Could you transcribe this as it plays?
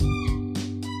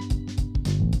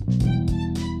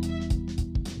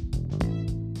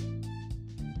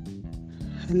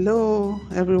Hello,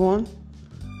 everyone.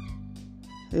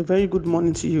 A very good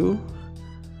morning to you.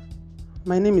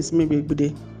 My name is Mebe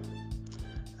Bude,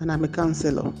 and I'm a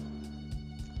counselor.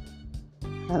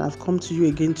 And I've come to you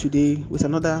again today with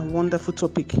another wonderful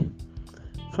topic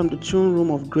from the throne room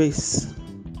of grace.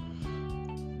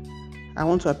 I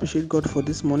want to appreciate God for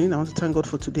this morning. I want to thank God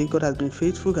for today. God has been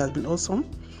faithful, God has been awesome.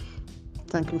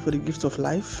 Thank Him for the gift of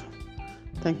life.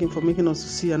 Thank Him for making us to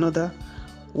see another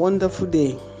wonderful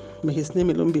day. May His name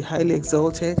alone be highly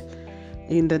exalted.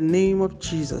 In the name of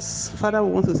Jesus. Father,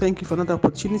 we want to thank you for another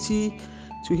opportunity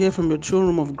to hear from your throne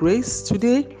room of grace.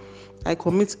 Today, I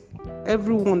commit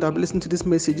everyone that will listen to this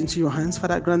message into your hands.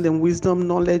 Father, grant them wisdom,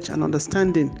 knowledge, and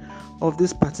understanding of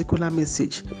this particular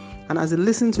message. And as they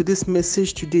listen to this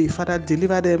message today, Father,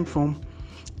 deliver them from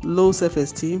low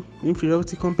self-esteem,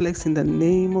 inferiority complex in the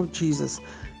name of Jesus.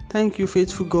 Thank you,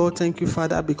 faithful God. Thank you,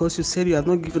 Father, because you said you have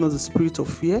not given us the spirit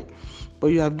of fear, but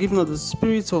you have given us the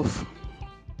spirit of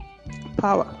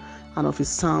power and of a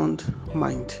sound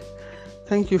mind.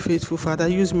 Thank you, faithful Father.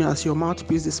 Use me as your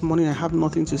mouthpiece this morning. I have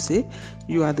nothing to say.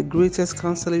 You are the greatest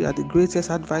counselor. You are the greatest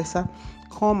advisor.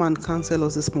 Come and counsel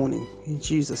us this morning. In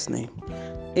Jesus' name.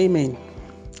 Amen.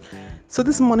 So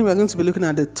this morning we're going to be looking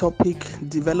at the topic,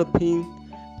 developing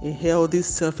a healthy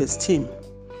self-esteem.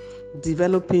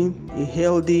 Developing a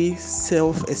healthy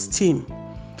self-esteem.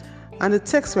 And the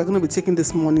text we're going to be taking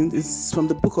this morning is from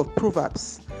the book of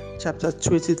Proverbs, chapter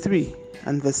 23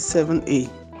 and verse 7a.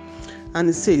 And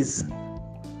it says,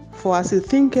 "For as he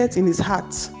thinketh in his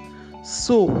heart,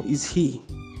 so is he."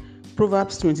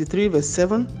 Proverbs 23 verse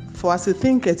 7, "For as he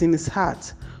thinketh in his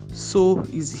heart, so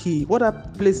is he." What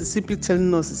that place is simply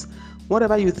telling us is,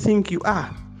 whatever you think you are,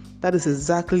 that is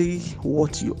exactly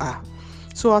what you are.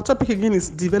 So our topic again is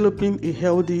developing a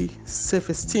healthy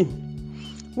self-esteem.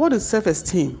 What is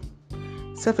self-esteem?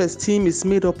 Self-esteem is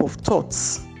made up of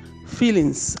thoughts,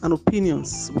 feelings, and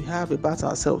opinions we have about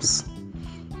ourselves.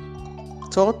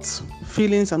 Thoughts,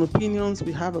 feelings, and opinions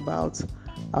we have about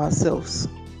ourselves.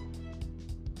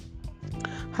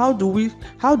 How do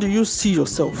you see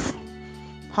yourself?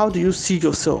 How do you see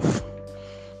yourself?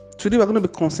 Today we're going to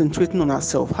be concentrating on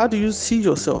ourselves. How do you see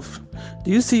yourself?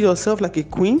 Do you see yourself like a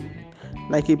queen,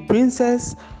 like a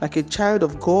princess, like a child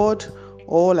of God,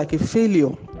 or like a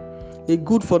failure, a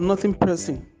good-for-nothing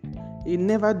person, a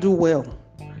never-do-well,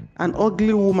 an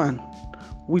ugly woman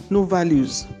with no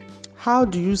values? How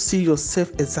do you see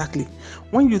yourself exactly?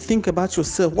 When you think about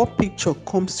yourself, what picture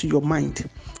comes to your mind?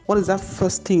 What is that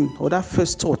first thing or that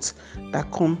first thought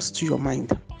that comes to your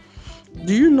mind?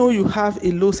 Do you know you have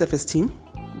a low self-esteem?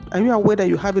 Are you aware that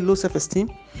you have a low self-esteem?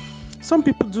 Some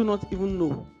people do not even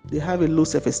know they have a low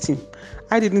self-esteem.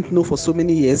 I didn't know for so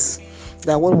many years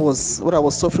that what I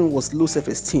was suffering was low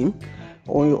self-esteem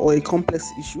or a complex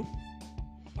issue.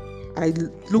 I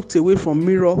looked away from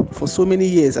mirror for so many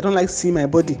years. I don't like seeing my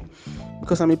body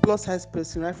because I'm a plus size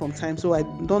person right from time, so I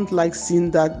don't like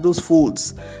seeing those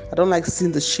folds. I don't like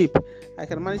seeing the shape. I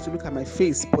can manage to look at my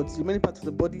face, but the many parts of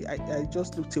the body, I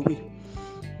just looked away.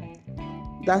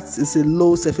 That is a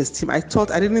low self-esteem. I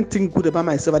didn't think good about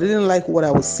myself. I didn't like what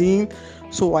I was seeing,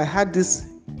 so I had this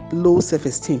low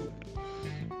self-esteem.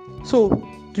 So,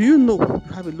 do you know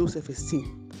you have a low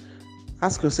self-esteem?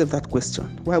 Ask yourself that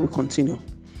question while we continue.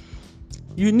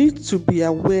 You need to be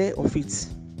aware of it.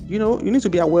 You need to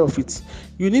be aware of it.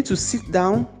 You need to sit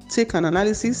down, take an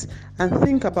analysis, and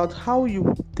think about how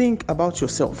you think about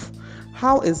yourself.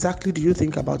 How exactly do you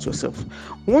think about yourself?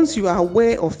 Once you are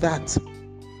aware of that,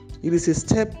 it's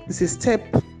a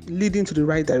step leading to the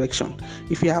right direction.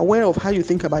 If you are aware of how you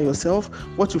think about yourself,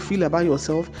 what you feel about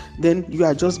yourself, then you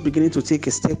are just beginning to take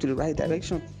a step to the right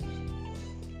direction.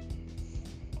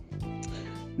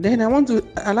 Then I want to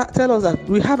tell us that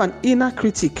we have an inner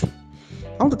critic.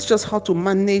 I want to teach us how to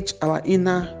manage our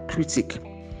inner critic.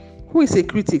 Who is a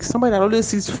critic? Somebody that always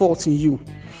sees fault in you.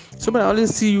 Somebody that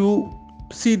always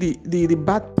see the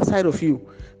bad side of you.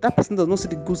 That person does not see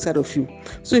the good side of you.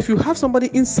 So if you have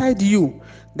somebody inside you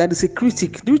that is a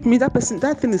critic, do it mean that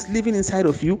thing is living inside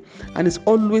of you and is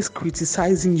always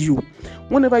criticizing you?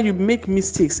 Whenever you make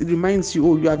mistakes, it reminds you,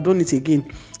 oh, you have done it again.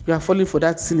 You are falling for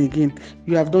that sin again.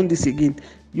 You have done this again.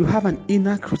 You have an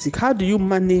inner critic. How do you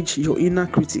manage your inner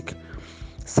critic?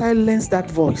 Silence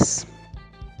that voice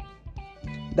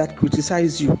that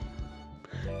criticizes you,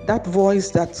 that voice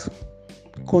that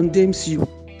condemns you,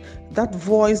 that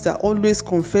voice that always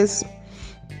confesses,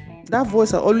 that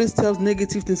voice that always tells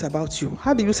negative things about you.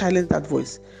 How do you silence that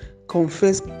voice?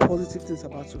 Confess positive things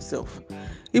about yourself.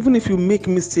 Even if you make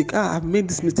mistake, I've made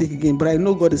this mistake again, but I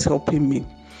know God is helping me.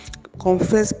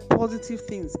 Confess positive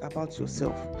things about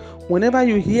yourself. Whenever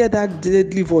you hear that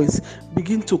deadly voice,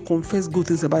 begin to confess good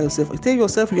things about yourself. Tell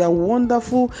yourself you are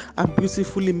wonderful and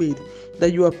beautifully made,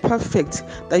 that you are perfect,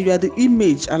 that you are the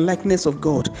image and likeness of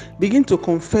God. Begin to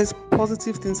confess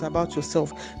positive things about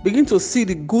yourself. Begin to see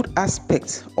the good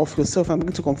aspects of yourself and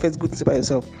begin to confess good things about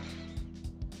yourself.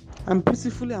 I'm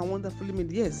beautifully and wonderfully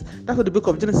made. Yes, that's what the book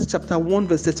of Genesis chapter 1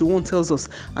 verse 31 tells us.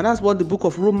 And that's what the book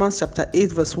of Romans chapter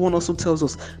 8 verse 1 also tells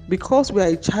us. Because we are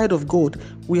a child of God,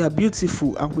 we are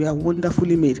beautiful and we are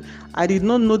wonderfully made. I did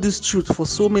not know this truth for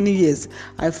so many years.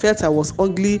 I felt I was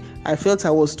ugly. I felt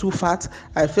I was too fat.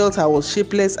 I felt I was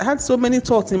shapeless. I had so many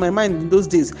thoughts in my mind in those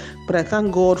days. But I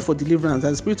thank God for deliverance.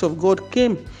 And the Spirit of God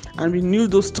came and renewed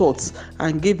those thoughts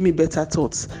and gave me better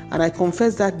thoughts. And I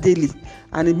confess that daily.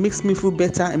 And it makes me feel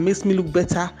better, it makes me look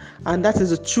better, and that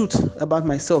is the truth about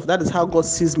myself. That is how God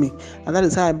sees me, and that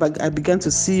is how I began to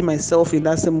see myself in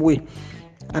that same way,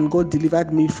 and God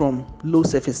delivered me from low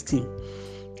self-esteem.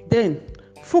 Then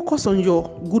focus on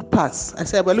your good parts. I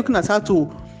said we're looking at how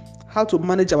to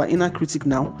manage our inner critic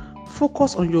now.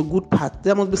 Focus on your good part.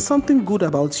 There must be something good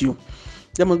about you.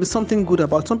 There must be something good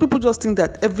about. Some people just think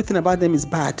that everything about them is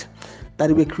bad, that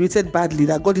they were created badly,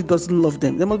 that God doesn't love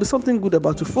them. There must be something good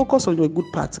about you. Focus on your good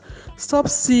part. Stop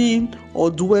seeing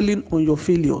or dwelling on your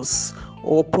failures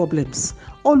or problems.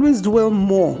 Always dwell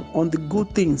more on the good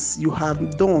things you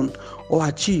have done or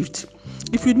achieved.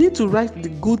 If you need to write the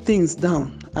good things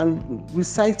down and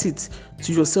recite it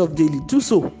to yourself daily, do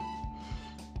so.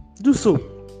 Do so.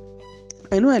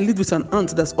 I know I lived with an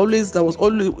aunt that was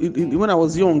always when I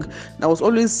was young, that was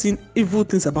always seeing evil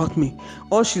things about me.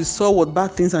 All she saw was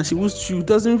bad things, and she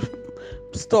doesn't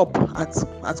stop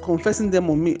at confessing them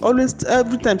on me. Always,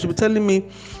 every time she be telling me,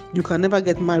 you can never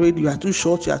get married, you are too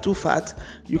short, you are too fat,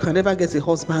 you can never get a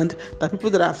husband, that people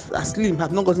that are slim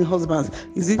have not gotten husbands.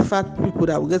 Is it fat people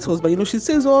that will get husband? She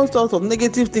says all sorts of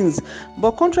negative things.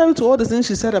 But contrary to all the things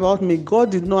she said about me,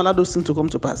 God did not allow those things to come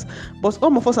to pass. But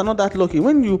some of us are not that lucky.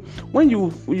 When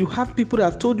you have people that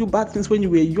have told you bad things when you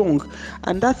were young,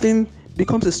 and that thing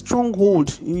becomes a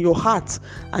stronghold in your heart,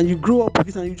 and you grow up with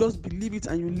it and you just believe it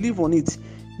and you live on it,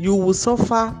 you will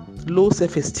suffer low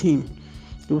self-esteem.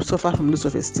 You will suffer from low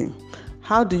self-esteem.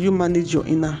 How do you manage your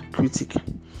inner critic?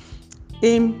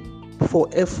 Aim for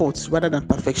efforts rather than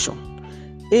perfection.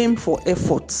 Aim for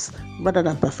efforts rather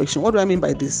than perfection. What do I mean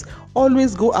by this?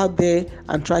 Always go out there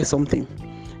and try something.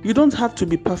 You don't have to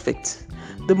be perfect.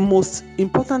 The most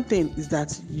important thing is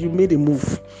that you made a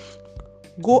move.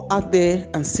 Go out there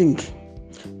and sing.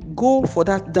 Go for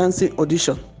that dancing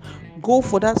audition. Go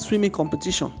for that swimming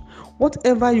competition.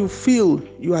 Whatever you feel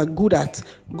you are good at,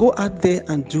 go out there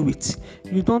and do it.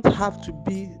 You don't have to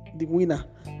be the winner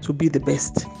to be the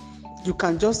best. You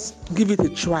can just give it a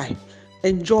try.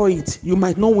 Enjoy it. You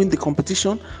might not win the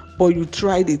competition, but you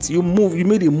tried it. You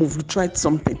made a move, you tried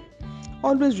something.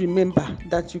 Always remember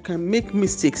that you can make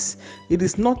mistakes. It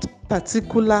is not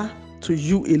particular to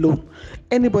you alone.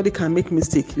 Anybody can make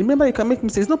mistakes. Remember, you can make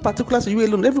mistakes. It's not particular to you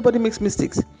alone. Everybody makes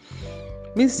mistakes.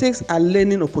 Mistakes are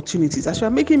learning opportunities. As you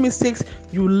are making mistakes,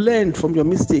 you learn from your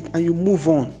mistake and you move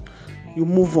on. You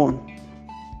move on.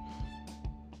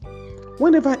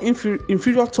 Whenever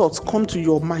inferior thoughts come to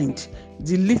your mind,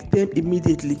 delete them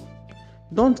immediately.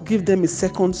 Don't give them a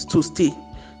second to stay.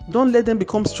 Don't let them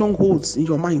become strongholds in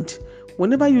your mind.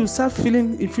 Whenever you start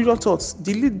feeling inferior thoughts,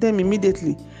 delete them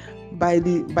immediately by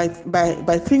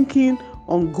thinking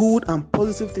on good and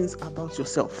positive things about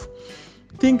yourself.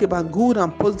 Think about good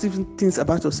and positive things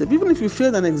about yourself. Even if you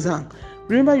failed an exam,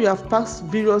 remember you have passed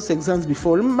various exams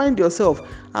before. Remind yourself,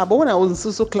 but when I was in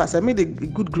social class, I made a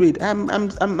good grade. I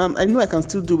know I can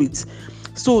still do it.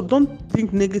 So don't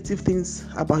think negative things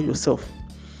about yourself.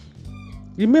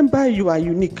 Remember, you are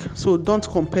unique, so don't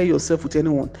compare yourself with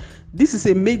anyone. This is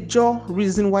a major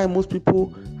reason why most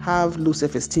people have low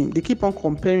self-esteem. They keep on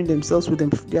comparing themselves with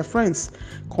their friends,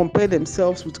 compare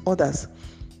themselves with others.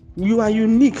 You are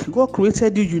unique. God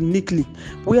created you uniquely.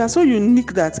 We are so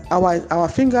unique that our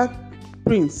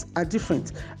fingerprints are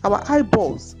different. Our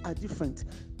eyeballs are different.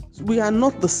 We are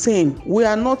not the same. We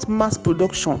are not mass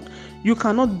production. You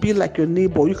cannot be like your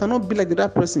neighbor. You cannot be like the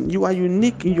other person. You are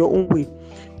unique in your own way.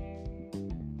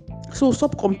 So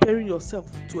stop comparing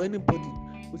yourself to anybody.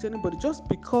 With anybody. Just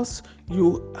because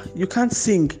you can't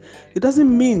sing, it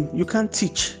doesn't mean you can't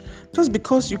teach. Just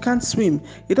because you can't swim,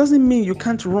 it doesn't mean you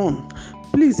can't run.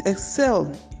 Please excel.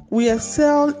 We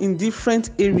excel in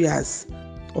different areas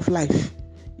of life.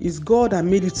 It's God that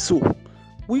made it so.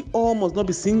 We all must not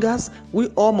be singers. We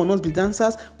all must not be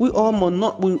dancers. We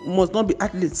must not be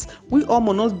athletes. We all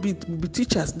must not be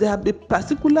teachers. There are a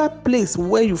particular place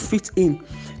where you fit in.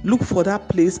 Look for that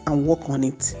place and work on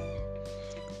it.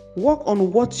 Work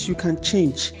on what you can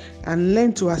change and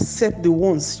learn to accept the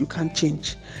ones you can't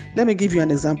change. Let me give you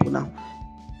an example now.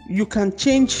 You can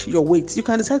change your weight. You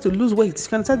can decide to lose weight. You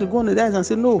can decide to go on the diet and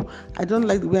say, no, I don't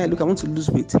like the way I look. I want to lose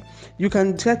weight. You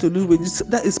can try to lose weight.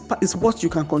 That is what you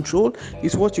can control.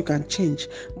 It's what you can change.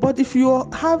 But if you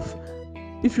are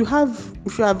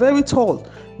very tall,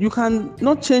 you can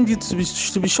not change it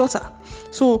to be shorter.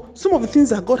 So some of the things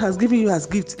that God has given you as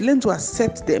gifts, learn to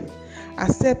accept them.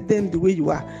 Accept them the way you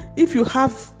are. If you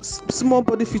have small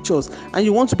body features and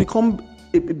you want to become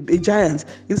a giant,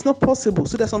 it's not possible.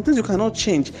 So there's some things you cannot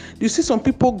change. You see some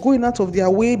people going out of their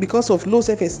way because of low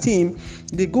self-esteem.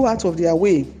 They go out of their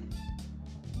way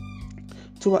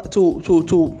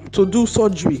to do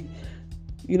surgery.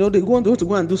 They want to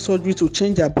go and do surgery to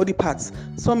change their body parts.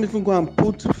 Some even go and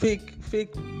put fake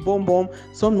bum.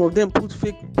 Some of them put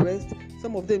fake breast.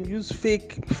 Some of them use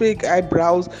fake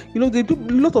eyebrows. They do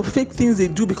a lot of fake things they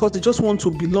do because they just want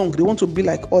to belong. They want to be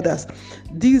like others.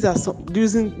 These are the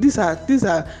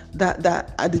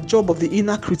job of the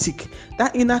inner critic.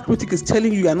 That inner critic is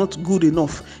telling you are not good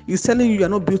enough. It's telling you are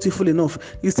not beautiful enough.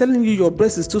 It's telling you your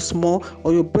breast is too small,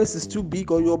 or your breast is too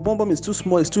big, or your bum is too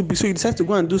small, it's too big. So you decide to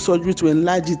go and do surgery to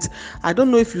enlarge it. I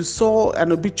don't know if you saw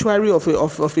an obituary of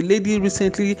a lady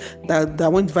recently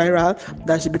that went viral,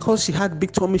 that because she had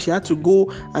big tummy, she had to go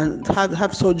and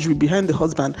have surgery behind the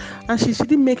husband, and she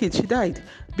didn't make it. She died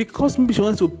because maybe she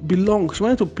wanted to belong. She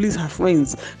wanted to please her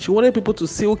friends. She wanted people to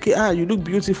say, okay, you look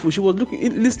beautiful. She was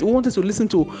wanted to listen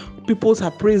to people's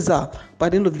appraisal. By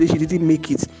the end of the day, she didn't make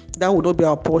it. That would not be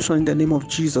our portion in the name of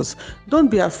Jesus.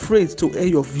 Don't be afraid to air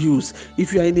your views.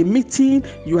 If you are in a meeting,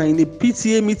 you are in a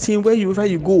PTA meeting, wherever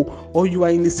you go, or you are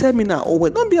in a seminar,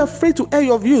 don't be afraid to air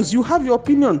your views. You have your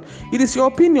opinion. It is your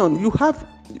opinion.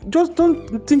 Just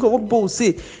don't think of what people will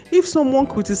say. If someone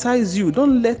criticizes you,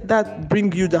 don't let that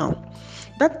bring you down.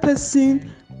 That person's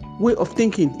way of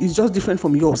thinking is just different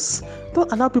from yours.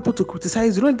 Don't allow people to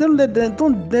criticize you. Don't let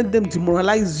them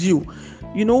demoralize you.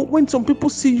 When some people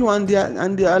see you and they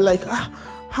are like,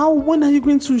 when are you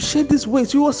going to shed this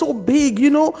weight? You are so big,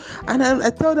 and I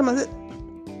tell them, I say,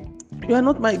 you are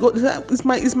not my God.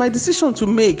 It's my decision to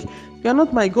make. You are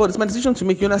not my God. It's my decision to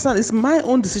make. You understand? It's my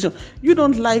own decision. You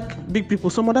don't like big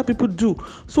people. Some other people do.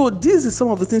 So this is some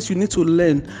of the things you need to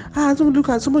learn. Somebody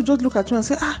just look at you and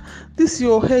say,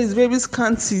 your hair is very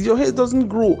scanty. Your hair doesn't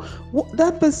grow.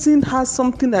 That person has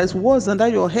something that is worse than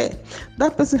that your hair.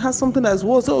 That person has something that is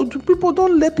worse. So people,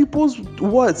 don't let people's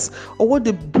words or what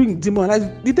they bring demoralize.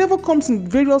 The devil comes in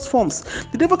various forms.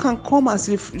 The devil can come as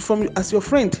your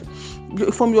friend.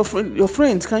 From your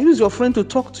friend can use your friend to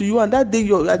talk to you, and that day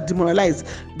you are demoralized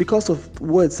because of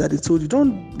words that they told you.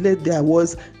 Don't let their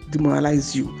words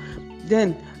demoralize you.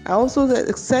 Then I also said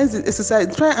exercise.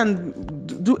 Try and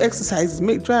do exercise.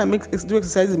 Do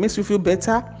exercise. It makes you feel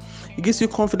better. It gives you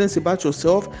confidence about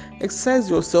yourself. Exercise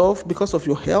yourself because of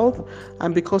your health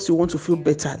and because you want to feel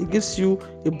better. It gives you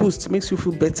a boost. It makes you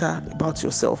feel better about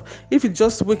yourself. If you're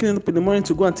just waking up in the morning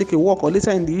to go and take a walk, or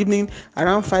later in the evening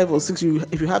around 5 or 6,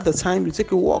 if you have the time, you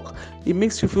take a walk. It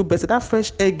makes you feel better. That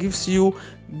fresh air gives you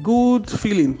good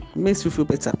feeling. It makes you feel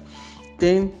better.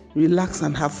 Then relax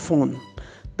and have fun.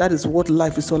 That is what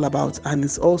life is all about, and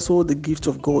it's also the gift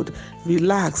of God.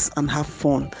 Relax and have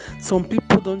fun. Some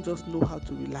people don't just know how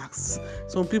to relax.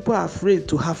 Some people are afraid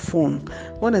to have fun.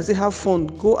 When I say have fun,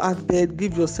 go out there,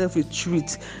 give yourself a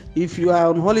treat. If you are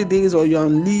on holidays or you're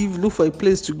on leave, look for a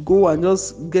place to go and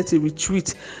just get a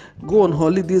retreat. Go on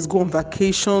holidays, go on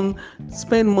vacation,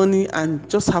 spend money and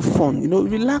just have fun.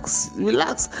 Relax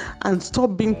and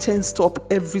stop being tensed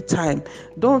up every time.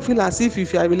 Don't feel as if you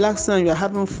are relaxing and you are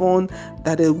having fun,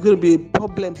 that there's going to be a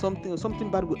problem,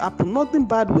 something bad will happen. Nothing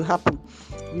bad will happen.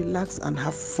 Relax and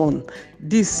have fun.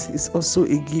 This is also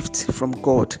a gift from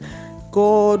God.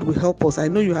 God will help us. I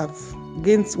know you have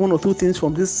gained one or two things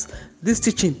from this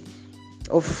teaching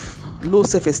of low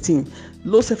self-esteem.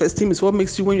 Low self-esteem is what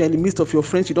makes you, when you're in the midst of your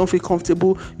friends, you don't feel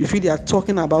comfortable. You feel they are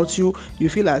talking about you. You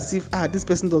feel as if, this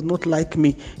person does not like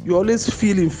me. You always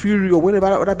feel inferior whenever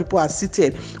other people are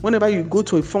seated. Whenever you go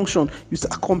to a function, you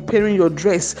start comparing your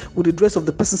dress with the dress of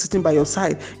the person sitting by your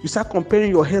side. You start comparing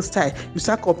your hairstyle. You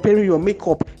start comparing your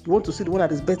makeup. You want to see the one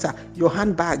that is better. Your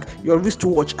handbag, your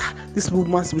wristwatch. This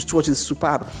woman's wristwatch is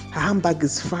superb. Her handbag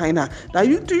is finer. Now,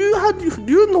 do you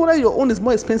know that your own is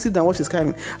more expensive than what she's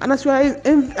carrying? And as you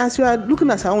are looking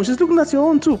at her own, she's looking at your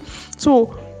own too.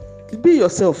 So Be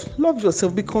yourself, love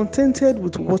yourself, be contented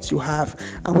with what you have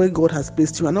and where God has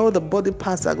placed you and all the body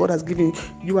parts that God has given you.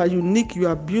 You are unique, you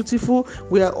are beautiful.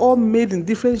 We are all made in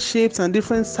different shapes and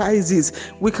different sizes.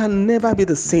 We can never be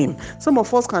the same. Some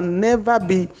of us can never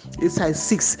be a size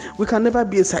 6. We can never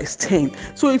be a size 10.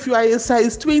 So if you are a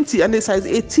size 20 and a size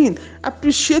 18,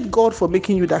 appreciate God for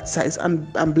making you that size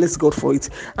and bless God for it.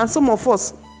 And some of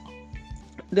us,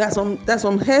 there's some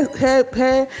hair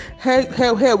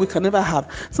we can never have.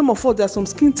 Some of us, there's some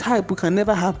skin type we can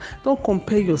never have. Don't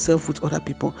compare yourself with other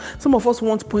people. Some of us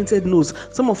want pointed nose.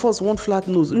 Some of us want flat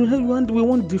nose. We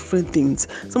want different things.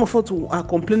 Some of us are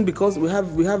complaining because we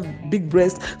have big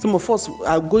breasts. Some of us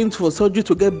are going for surgery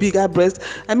to get bigger breasts.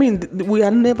 I mean, we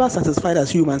are never satisfied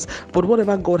as humans. But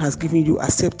whatever God has given you,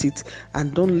 accept it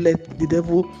and don't let the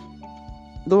devil.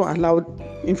 Don't allow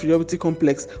inferiority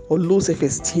complex or low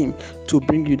self-esteem to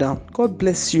bring you down. God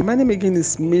bless you. My name again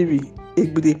is Mary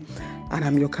Egbide, and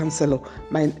I'm your counselor.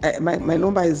 My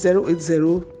number is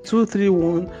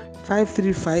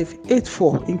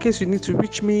 080-231-53584. In case you need to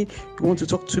reach me, you want to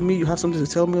talk to me, you have something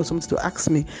to tell me or something to ask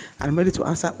me, I'm ready to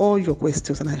answer all your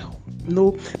questions, and I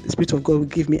know the Spirit of God will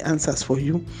give me answers for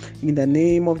you in the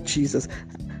name of Jesus.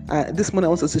 This morning I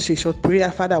want us to say a short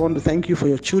prayer. Father, I want to thank you for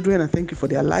your children. I thank you for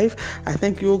their life. I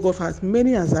thank you, oh God, for as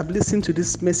many as have listened to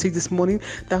this message this morning,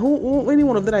 that any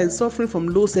one of them that is suffering from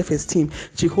low self-esteem,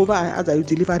 Jehovah, I ask that you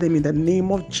deliver them in the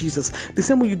name of Jesus. The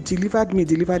same way you delivered me,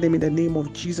 deliver them in the name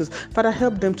of Jesus. Father,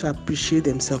 help them to appreciate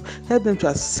themselves. Help them to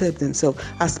accept themselves.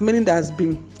 As many that has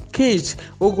been caged,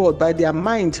 oh God, by their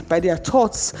mind, by their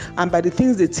thoughts, and by the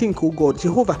things they think, oh God,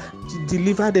 Jehovah,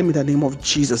 deliver them in the name of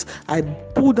Jesus. I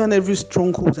pull down every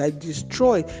stronghold. I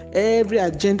destroy every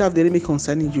agenda of the enemy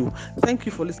concerning you. Thank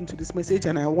you for listening to this message,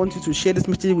 and I want you to share this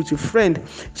message with your friend,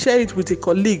 share it with a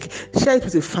colleague, share it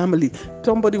with a family.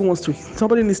 Somebody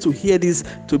needs to hear this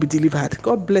to be delivered.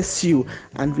 God bless you,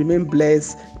 and remain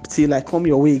blessed till I come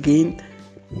your way again.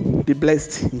 Be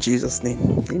blessed in Jesus'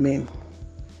 name. Amen.